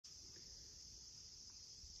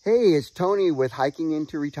Hey, it's Tony with Hiking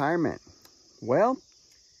Into Retirement. Well,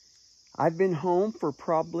 I've been home for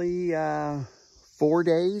probably 4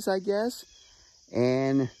 days, I guess,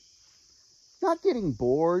 and not getting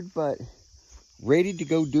bored, but ready to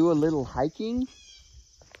go do a little hiking.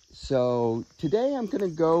 So today I'm going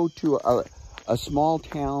to go to a small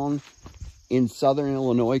town in southern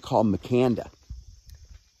Illinois called Makanda.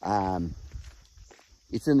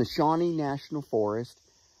 It's in the Shawnee National Forest,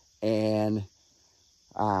 and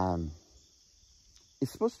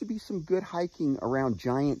it's supposed to be some good hiking around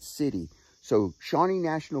Giant City. So Shawnee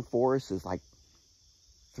National Forest is like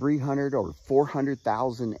 300 or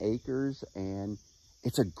 400,000 acres, and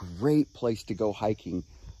it's a great place to go hiking.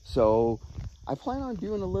 So I plan on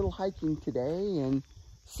doing a little hiking today and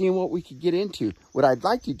seeing what we could get into. What I'd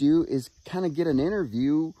like to do is kind of get an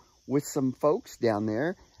interview with some folks down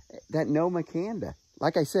there that know Makanda.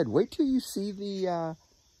 Like I said, wait till you see the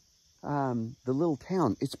little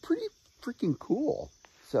town. It's pretty freaking cool.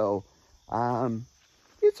 So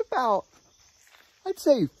it's about, I'd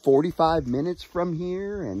say 45 minutes from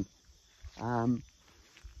here, and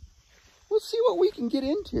we'll see what we can get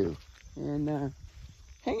into and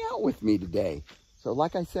hang out with me today. So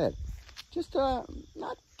like I said, just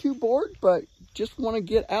not too bored, but just want to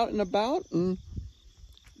get out and about and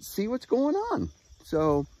see what's going on.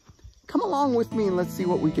 So come along with me and let's see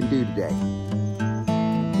what we can do today.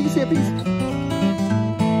 Peace, hippies.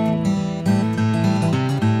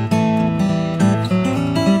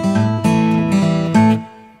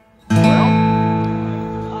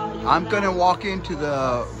 I'm gonna walk into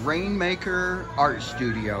the Rainmaker art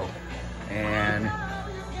studio, and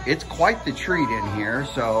it's quite the treat in here.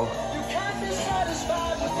 So,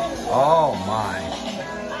 oh my.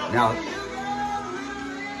 Now,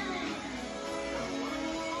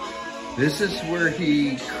 this is where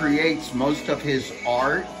he creates most of his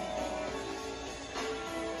art.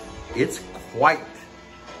 It's quite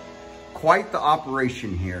the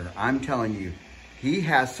operation here. I'm telling you, he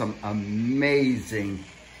has some amazing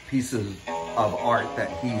pieces of art that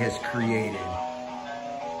he has created.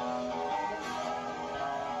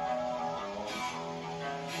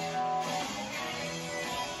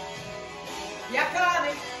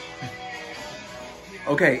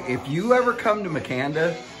 Okay, if you ever come to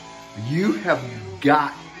Makanda, you have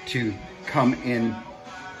got to come in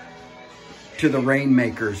to the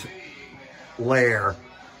Rainmaker's lair.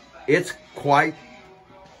 It's quite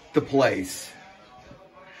the place.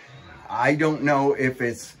 I don't know if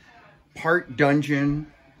it's part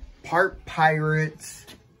dungeon, part pirates,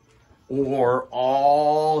 or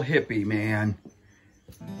all hippie, man.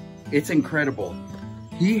 It's incredible.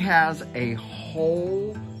 He has a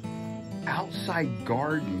whole outside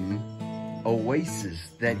garden oasis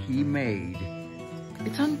that he made.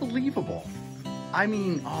 It's unbelievable. I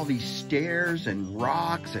mean, all these stairs and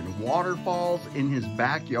rocks and waterfalls in his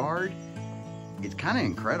backyard. It's kind of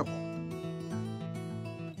incredible.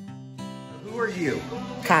 Who are you?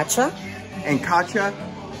 Katja. And Katja,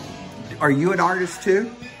 are you an artist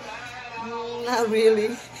too? Not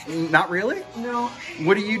really. Not really? No.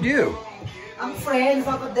 What do you do? I'm friends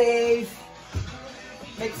of Dave.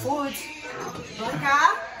 Make food.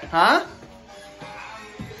 Huh?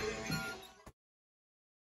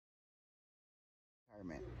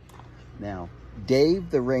 Now,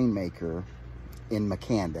 Dave the Rainmaker in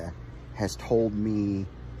Makanda has told me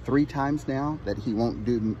 3 times now that he won't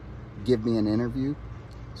give me an interview.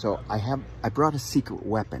 So I brought a secret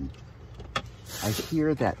weapon. I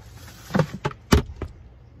hear that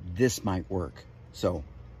this might work. So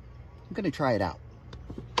I'm gonna try it out.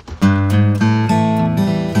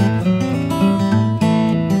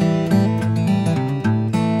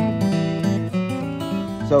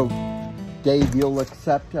 So Dave, you'll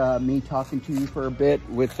accept me talking to you for a bit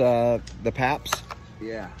with the Paps?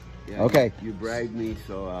 Yeah. Okay. You bribed me,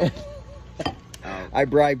 so I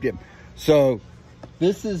bribed him. So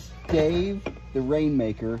this is Dave the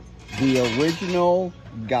Rainmaker, the original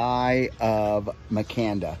guy of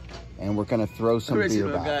Makanda, and we're gonna throw some beer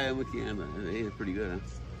back. Guy of Makanda. Hey, pretty good, huh?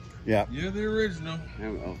 Yeah. You're the original.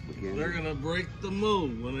 Oh, They're gonna break the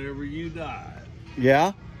mold whenever you die.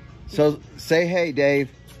 Yeah. So say hey, Dave.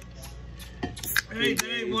 Hey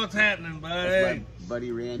Dave, what's happening, buddy? That's my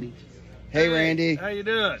buddy Randy. Hey, Randy. How you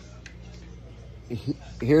doing?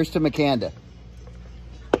 Here's to Makanda.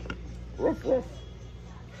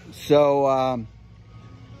 So,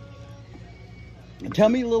 tell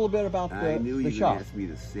me a little bit about the shop. I knew you were going to ask me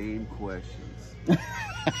the same questions.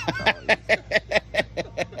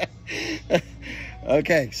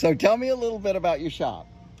 Okay, so tell me a little bit about your shop.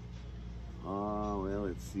 Oh, well,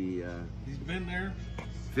 let's see. He's been there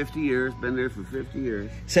 50 years, been there for 50 years.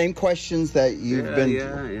 Same questions that you've been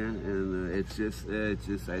Yeah, and it's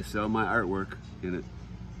just, I sell my artwork in it,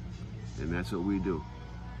 and that's what we do.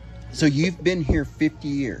 So you've been here 50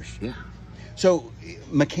 years. Yeah. So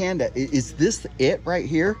Makanda, is this it right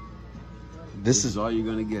here? This is all you're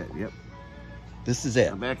gonna get. Yep. This is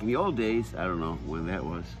it. Now, back in the old days, I don't know when that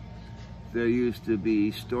was, there used to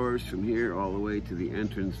be stores from here all the way to the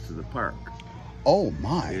entrance to the park. Oh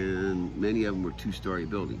my. And many of them were two-story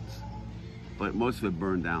buildings, but most of it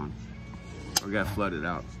burned down or got flooded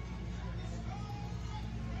out.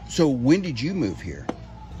 So when did you move here?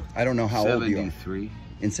 I don't know how old you are. 73.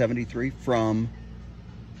 In 73 from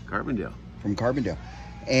Carbondale. From Carbondale.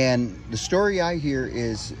 And the story I hear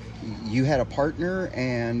is you had a partner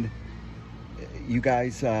and you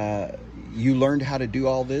guys, you learned how to do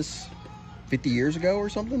all this 50 years ago or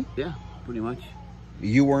something? Yeah, pretty much.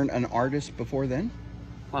 You weren't an artist before then?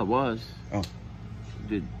 Well, I was. Oh.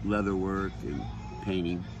 Did leather work and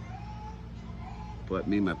painting. But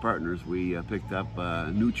me and my partners, we picked up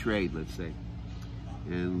a new trade, let's say,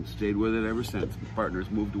 and stayed with it ever since. My partners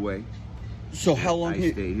moved away. So how long?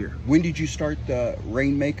 I stayed here. When did you start the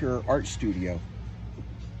Rainmaker Art Studio?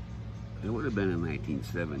 It would have been in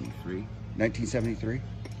 1973. 1973?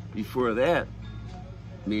 Before that,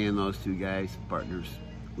 me and those two guys, partners,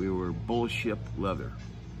 we were Bullship Leather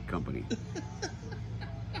Company.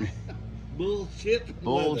 Bullship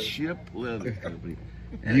Leather Company.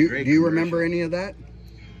 Do you remember any of that?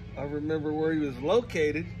 I remember where he was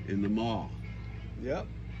located. In the mall. Yep.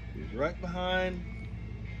 Right behind.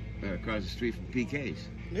 Across the street from PK's.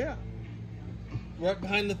 Yeah. Right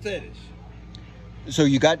behind the fetish. So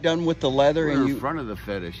you got done with the leather We and were you... in front of the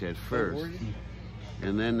fetish at first. were you?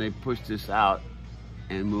 And then they pushed us out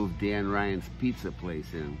and moved Dan Ryan's pizza place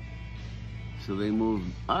in. So they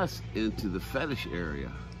moved us into the fetish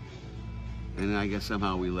area. And I guess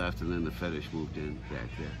somehow we left and then the fetish moved in back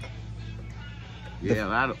there. Yeah, a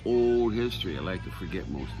lot of old history. I like to forget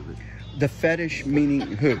most of it. The fetish meaning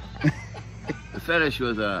who? The fetish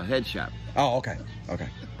was a head shop. Oh, okay. Okay.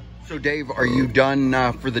 So Dave, are you done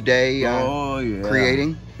for the day Oh, yeah.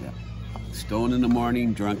 creating? Yeah. Stoned in the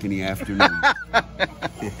morning, drunk in the afternoon.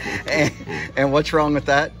 and what's wrong with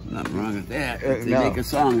that? Nothing wrong with that. They no. make a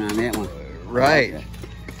song on that one. Right.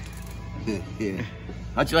 Yeah.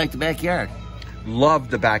 How'd you like the backyard? Love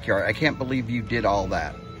the backyard. I can't believe you did all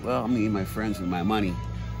that. Well, me and my friends and my money.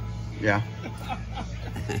 Yeah.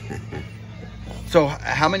 So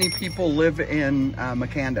how many people live in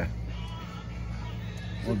Makanda?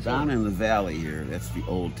 Well, down in the valley here, that's the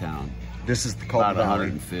old town. This is called About the valley.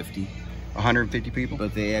 150. 150 people?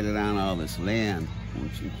 But they added on all this land,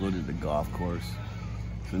 which included the golf course.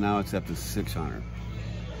 So now it's up to 600.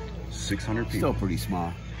 600 people. Still pretty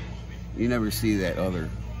small. You never see that other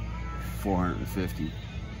 450.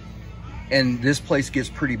 And this place gets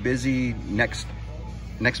pretty busy next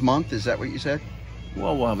month, is that what you said?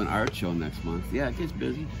 Well, we'll have an art show next month. Yeah, it gets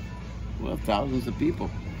busy. Well, thousands of people.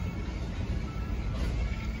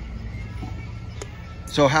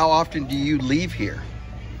 So how often do you leave here?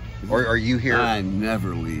 Or are you here? I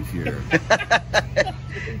never leave here.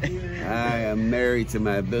 I am married to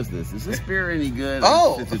my business. Is this beer any good?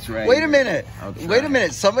 Oh, Since it's right wait a here, minute. I'll try. Wait a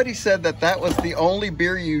minute. Somebody said that was the only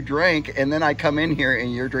beer you drank, and then I come in here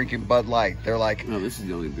and you're drinking Bud Light. They're like, No, this is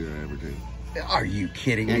the only beer I ever drink. are you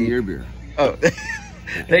kidding And me? your beer. Oh,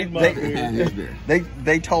 And his beer.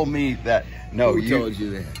 they told me that. No, Who told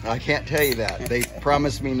you that? I can't tell you that. They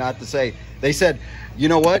promised me not to say. They said, you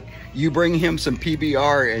know what? You bring him some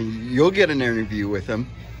PBR and you'll get an interview with him.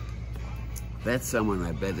 That's someone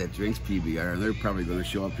I bet that drinks PBR, and they're probably going to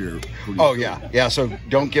show up here pretty Oh soon. yeah. So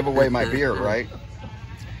don't give away my beer, right?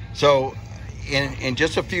 So in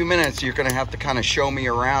just a few minutes, you're going to have to kind of show me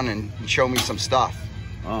around and show me some stuff.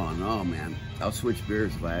 Oh no, man! I'll switch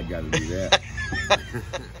beers if I got to do that.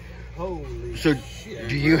 Holy So shit.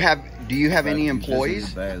 do you have any I've been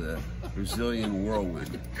employees? visited by the Brazilian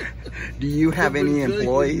whirlwind. Do you have any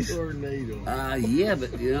employees? Tornado. Yeah,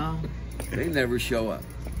 but you know, they never show up.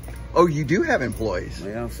 Oh, you do have employees.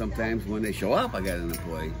 Well, sometimes when they show up, I got an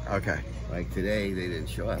employee. Okay. Like today, they didn't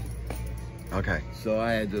show up, Okay. so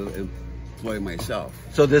I had to employ myself.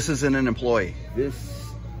 So this isn't an employee. This,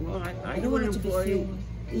 well, I You know an want it to be employee. filmed.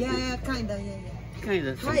 Yeah, kinda, yeah. Kind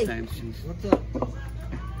of Hi. sometimes. She's What's up?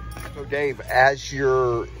 So Dave, as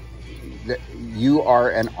you are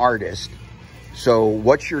an artist, so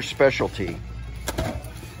what's your specialty?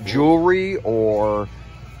 Jewelry or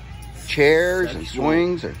chairs and Sexual.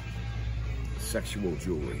 swings? Or? sexual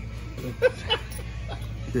jewelry.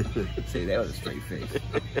 Say that with a straight face.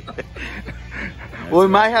 Well, we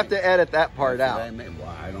might have to edit that part That's what out. I meant.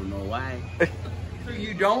 Well, I don't know why. So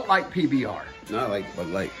you don't like PBR? Not like Bud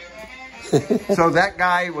Light. So that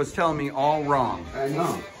guy was telling me all wrong. I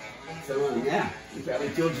know. So, yeah, he probably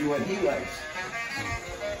told you what he likes.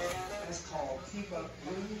 It's called Keep Up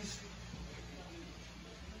Blues.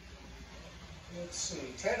 Let's see,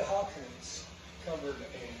 Ted Hawkins covered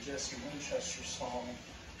a Jesse Winchester song,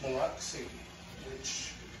 Biloxi,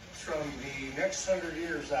 which from the Next 100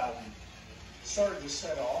 Years album started to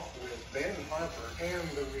set off with Ben Harper and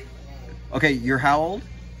the Okay, you're how old?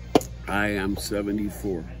 I am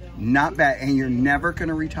 74. Not bad, and you're never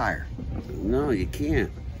gonna retire. No, you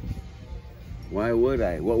can't. Why would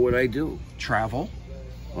I? What would I do? Travel?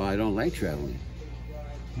 Well, I don't like traveling.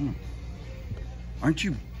 Aren't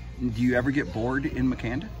you, do you ever get bored in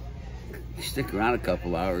Makanda? You stick around a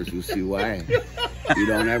couple hours, you'll see why. You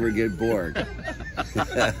don't ever get bored.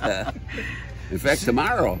 In fact,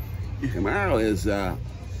 tomorrow is a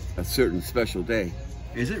certain special day.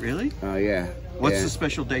 Is it really? Oh, yeah. What's Yeah. the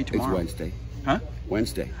special day tomorrow? It's Wednesday. Huh?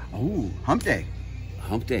 Wednesday. Oh, hump day.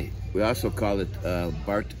 Hump day. We also call it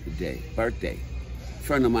Bart Day. Bart Day. A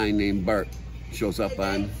friend of mine named Bart shows up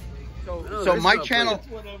on. So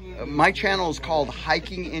my channel is called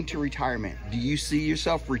Hiking into Retirement. Do you see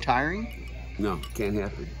yourself retiring? No, can't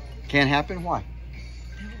happen. Can't happen? Why?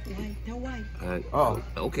 No why. Oh.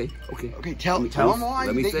 Okay. Okay, tell Let me- them why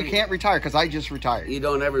let me that say- you can't retire, because I just retired. You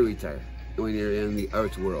don't ever retire when you're in the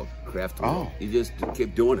arts world, craft world. Oh. You just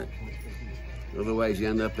keep doing it. Otherwise, you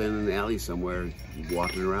end up in an alley somewhere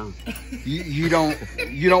walking around. You don't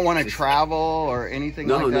want to travel or anything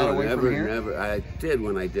No, like that away never, from here? never. I did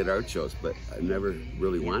when I did art shows, but I never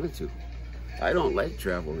really wanted to. I don't like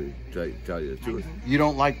traveling, to tell you the truth. You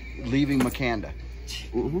don't like leaving Makanda?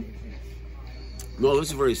 No, this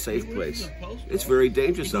is a very safe place. It's very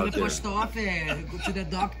dangerous Go out to the there. post office, go to the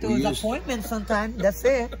We doctor's used- appointment sometime. That's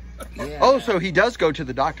it. Yeah. Oh, so he does go to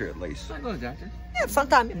the doctor at least. I go to the doctor. Yeah,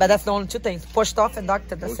 sometime. But that's the only two things. Post office and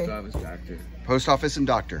doctor. That's Post it. office, doctor. Post office and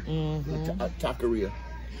doctor. Taqueria.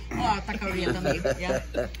 Oh, taqueria também.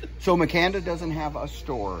 Yeah. So Makanda doesn't have a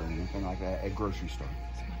store or anything like that, a grocery store?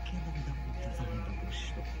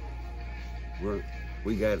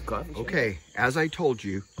 We got a coffee shop. Okay, as I told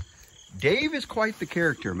you, Dave is quite the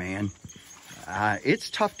character, man. It's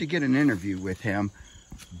tough to get an interview with him,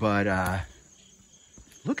 but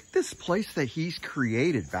look at this place that he's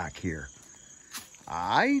created back here.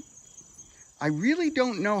 I really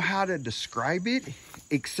don't know how to describe it,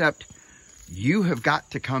 except you have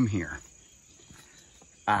got to come here.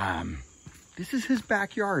 This is his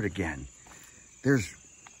backyard again. There's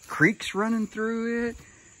creeks running through it.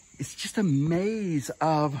 It's just a maze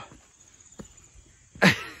of...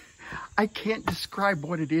 I can't describe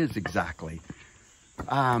what it is exactly.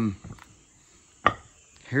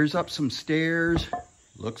 Here's up some stairs.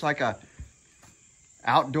 Looks like a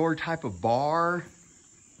outdoor type of bar.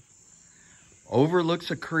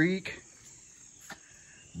 Overlooks a creek.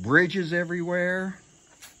 Bridges everywhere.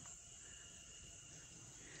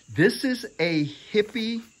 This is a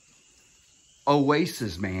hippie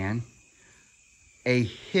oasis, man. A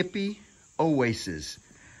hippie oasis.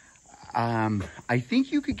 I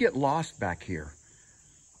think you could get lost back here.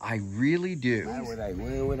 I really do.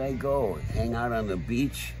 Where would I go? Hang out on the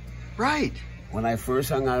beach? Right. When I first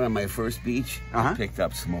hung out on my first beach, I picked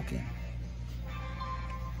up smoking.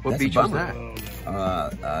 What That's a beach was bummer.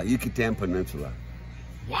 that? Yucatan Peninsula.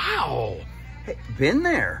 Wow. Hey, been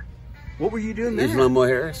there. What were you doing there? Isla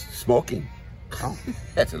Mujeres, smoking. Oh.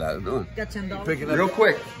 That's what I was doing. Got $10. Picking up Real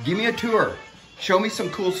quick, give me a tour. Show me some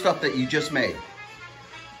cool stuff that you just made.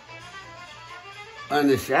 on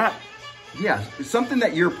the shop. Yeah, something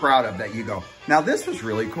that you're proud of that you go, now this was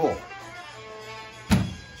really cool.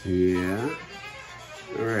 Yeah.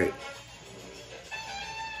 All right.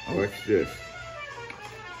 What's this?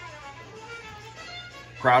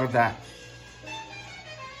 Proud of that.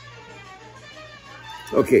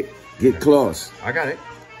 Okay, get close. I got it.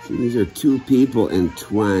 See, these are two people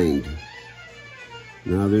entwined.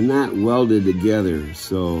 Now, they're not welded together,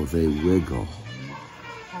 so they wiggle.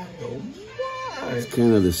 It's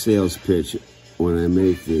kind of the sales pitch when I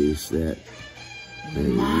make these, that they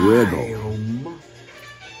wiggle.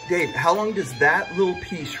 Dave, how long does that little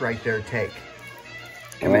piece right there take?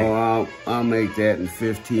 Oh, I'll make that in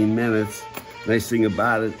 15 minutes. Nice thing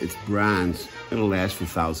about it, it's bronze. It'll last for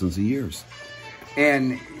thousands of years.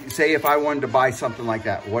 And say if I wanted to buy something like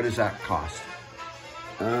that, what does that cost?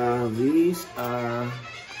 These are, I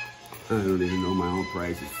don't even know my own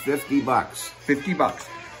prices, 50 bucks. 50 bucks.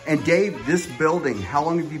 And Dave, this building, how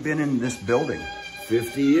long have you been in this building?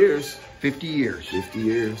 50 years. 50 years. 50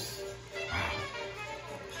 years.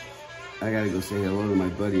 I gotta go say hello to my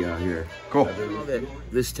buddy out here. Cool.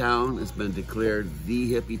 This town has been declared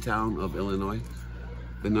the hippie town of Illinois.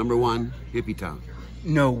 The #1 hippie town.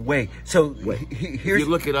 No way. So If here's you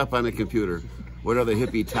look it up on the computer, what are the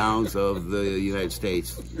hippie towns of the United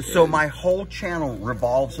States? so my whole channel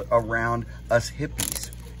revolves around us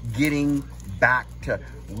hippies getting back to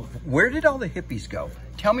where did all the hippies go?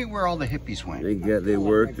 Tell me where all the hippies went. They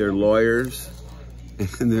work, they're lawyers,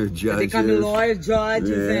 and they're judges. They become lawyers,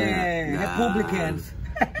 judges, and Republicans.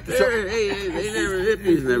 They never,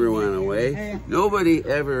 hippies never went away. Nobody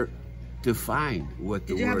ever defined what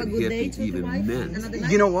the word hippie even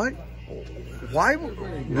meant. You know what? Why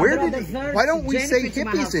don't we say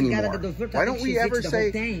hippies anymore? Why don't we ever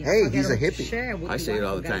say, hey, he's a hippie? I say it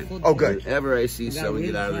all the time. Oh, good. Whenever I see someone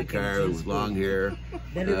get out of their car with long hair,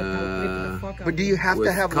 But do you have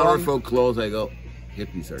to have colorful clothes, I go,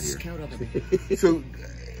 hippies are here. So,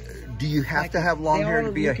 do you have to have long hair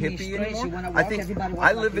to be a hippie anymore? I think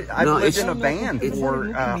I've lived in a van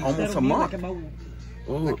for almost a month.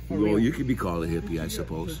 Oh, well, you could be called a hippie, I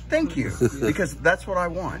suppose. Thank you, because that's what I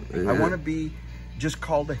want. I want to be just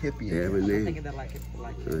called a hippie.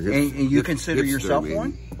 And you consider yourself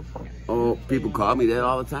one? Oh, people call me that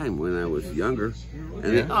all the time when I was younger.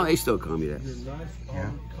 And they still call me that. Yeah.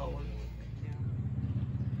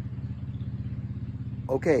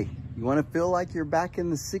 Okay, you want to feel like you're back in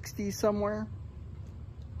the 60s somewhere?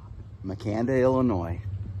 Makanda, Illinois.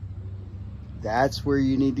 That's where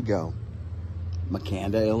you need to go.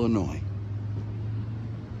 Makanda, Illinois.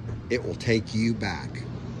 It will take you back.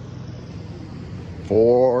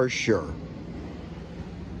 For sure.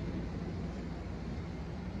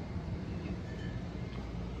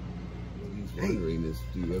 Wondering is,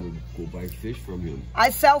 do you ever go buy fish from him?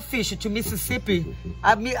 I sell fish to Mississippi.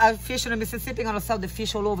 I fish in Mississippi. I'm gonna sell the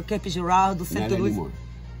fish all over Cape Girardeau, St. Not Louis. anymore.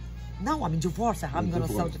 No, I'm divorced. I'm gonna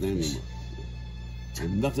sell the fish.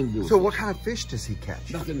 Nothing to do with So fish. what kind of fish does he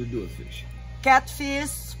catch? Nothing to do with fish. Catfish,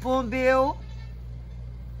 spoonbill.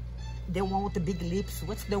 The one with the big lips.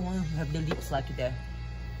 What's the one who have the lips like that?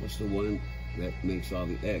 What's the one that makes all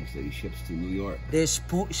the eggs that he ships to New York? The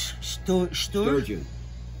Sturgeon.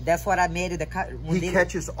 That's what I made. He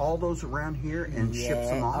catches all those around here and ships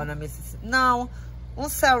them off? No, we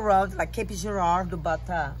sell around like Cape Girardeau, but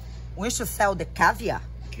we used to sell the caviar.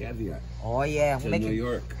 Caviar. Oh yeah, To New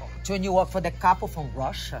York. To New York for the couple from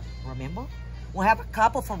Russia. Remember? We have a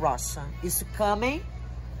couple from Russia. It's coming,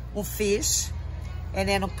 fish, and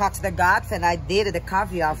then we cut the guts. And I did the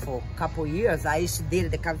caviar for a couple years. I used to do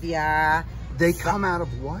the caviar. They come out of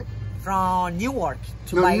what? From New York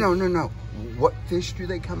to buy. No. What fish do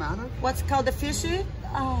they come out of? What's called the fish? Sturgeon?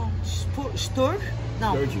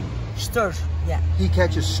 No. Sturgeon. Sturgeon, yeah. He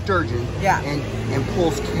catches sturgeon and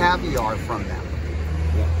pulls caviar from them.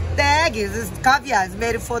 The egg is caviar. It's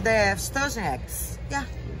made for the sturgeon eggs. Yeah.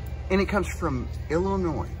 And it comes from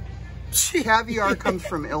Illinois. Caviar comes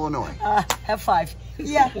from Illinois. Have five.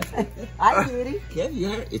 Yeah. I get it.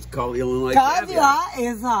 Caviar? It's called Illinois Caviar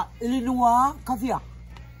is Illinois caviar.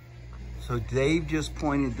 So Dave just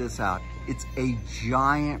pointed this out. It's a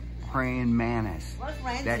giant praying mantis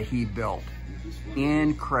that he built.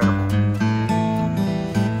 Incredible.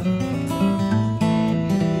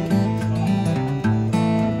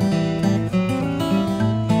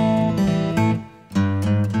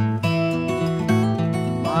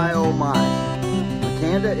 My oh my.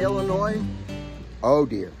 Makanda, Illinois. Oh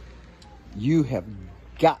dear. You have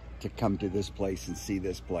got to come to this place and see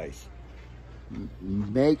this place.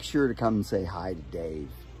 Make sure to come and say hi to Dave.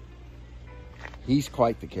 He's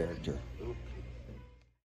quite the character.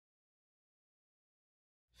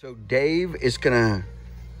 So Dave is gonna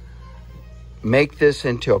make this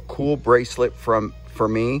into a cool bracelet for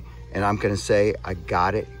me, and I'm gonna say I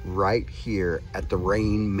got it right here at the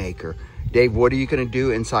Rainmaker. Dave, what are you gonna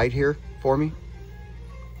do inside here for me?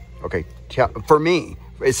 Okay, for me,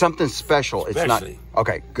 it's something special. It's not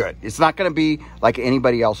okay. Good. It's not gonna be like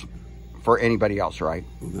anybody else. For anybody else, right?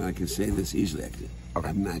 Well, I can say this easily, actually. Okay.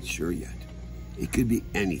 I'm not sure yet. It could be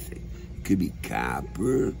anything. It could be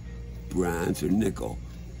copper, bronze, or nickel,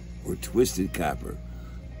 or twisted copper.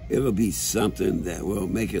 It'll be something that will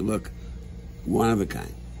make it look one of a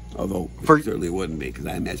kind. Although it certainly wouldn't be, because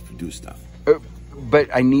I mass-produce stuff. But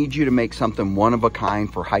I need you to make something one of a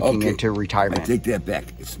kind for hiking into retirement. I take that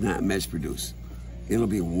back. It's not mass-produced. It'll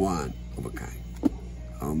be one of a kind.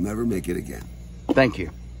 I'll never make it again. Thank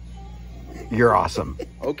you. You're awesome.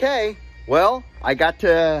 Okay, well, I got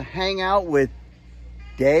to hang out with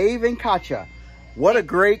Dave and Katja. What a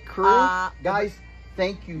great crew. Guys,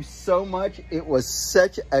 thank you so much. It was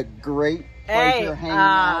such a great pleasure hanging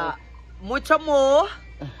out. Mucho amor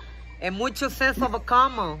and mucho sense of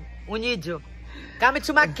common. We need you. Come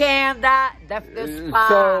to Makanda. That's the spa.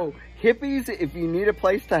 So, hippies, if you need a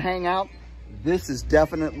place to hang out, this is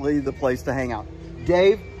definitely the place to hang out.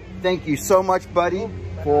 Dave, thank you so much, buddy,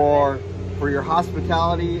 for your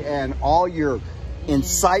hospitality and all your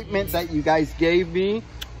incitement that you guys gave me.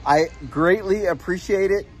 I greatly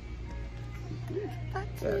appreciate it.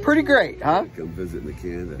 Pretty great, huh? Come visit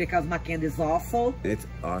Makanda. Because Makanda is awful. It's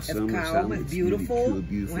awesome. It's calm. It's beautiful. Really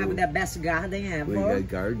beautiful. We have the best garden ever. We got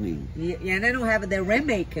gardening. Yeah, and then we have the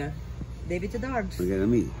Rainmaker. David the Dogs. We got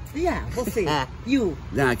me. Yeah, we'll see. You.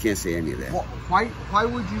 No, I can't say any of that. Well, why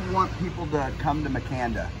would you want people to come to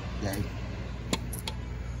Makanda, Dave?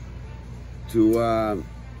 To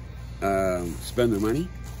spend their money.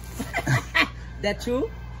 That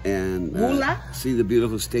too? And see the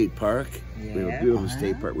beautiful state park. Yeah. We have a beautiful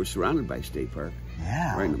state park. We're surrounded by state park.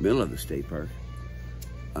 Yeah. Right in the middle of the state park.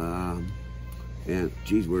 And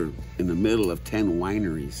geez, we're in the middle of 10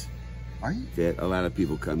 wineries. Are you? That a lot of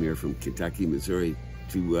people come here from Kentucky, Missouri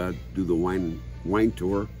to do the wine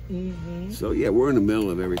tour. So yeah, we're in the middle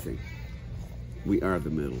of everything. We are the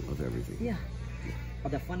middle of everything. Yeah. Oh,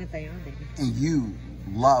 the funny thing, David. And you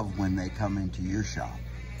love when they come into your shop.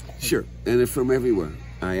 Sure, and they're from everywhere.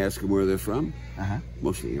 I ask them where they're from. Uh-huh.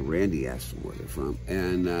 Mostly Randy asks them where they're from,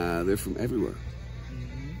 and they're from everywhere.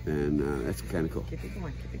 And that's kind of cool. Keep it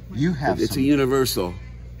going, keep it going. You have It's a universal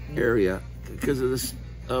area because of this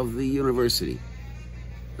of the university.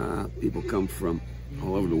 People come from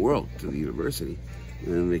all over the world to the university,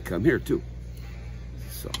 and they come here too.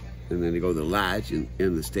 So, and then they go to the lodge in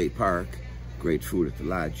the state park. Great food at the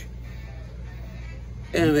lodge.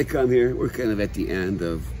 And they come here. We're kind of at the end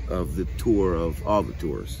of the tour of all the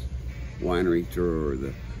tours. Winery tour,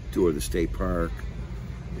 the tour of the state park.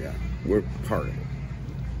 Yeah, we're part of it.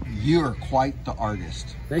 You are quite the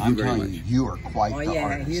artist. Thank you very much. You are quite the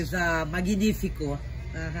artist. He's magnifico.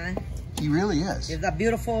 He really is. He's a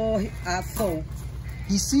beautiful soul.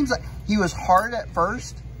 He seems like he was hard at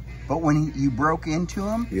first, but when you broke into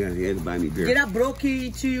him. Yeah, he had to buy me beer. Did I broke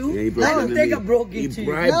into you? Yeah, he broke I don't into think me. I broke into He you.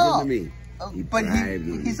 bribed No. into me. But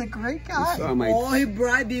he's a great guy. He saw my, Oh, he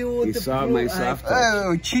bribed you with he the saw my soft touch.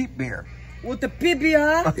 Oh, cheap beer. with the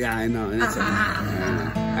PBR. Yeah, I know. And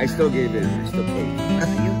I still gave in. I still paid.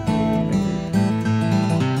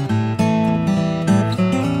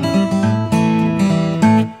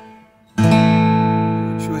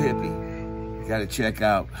 Got to check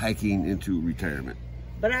out hiking into retirement.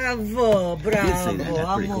 Bravo, say that.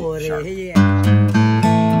 That's pretty cool. amore. Sharp. Yeah.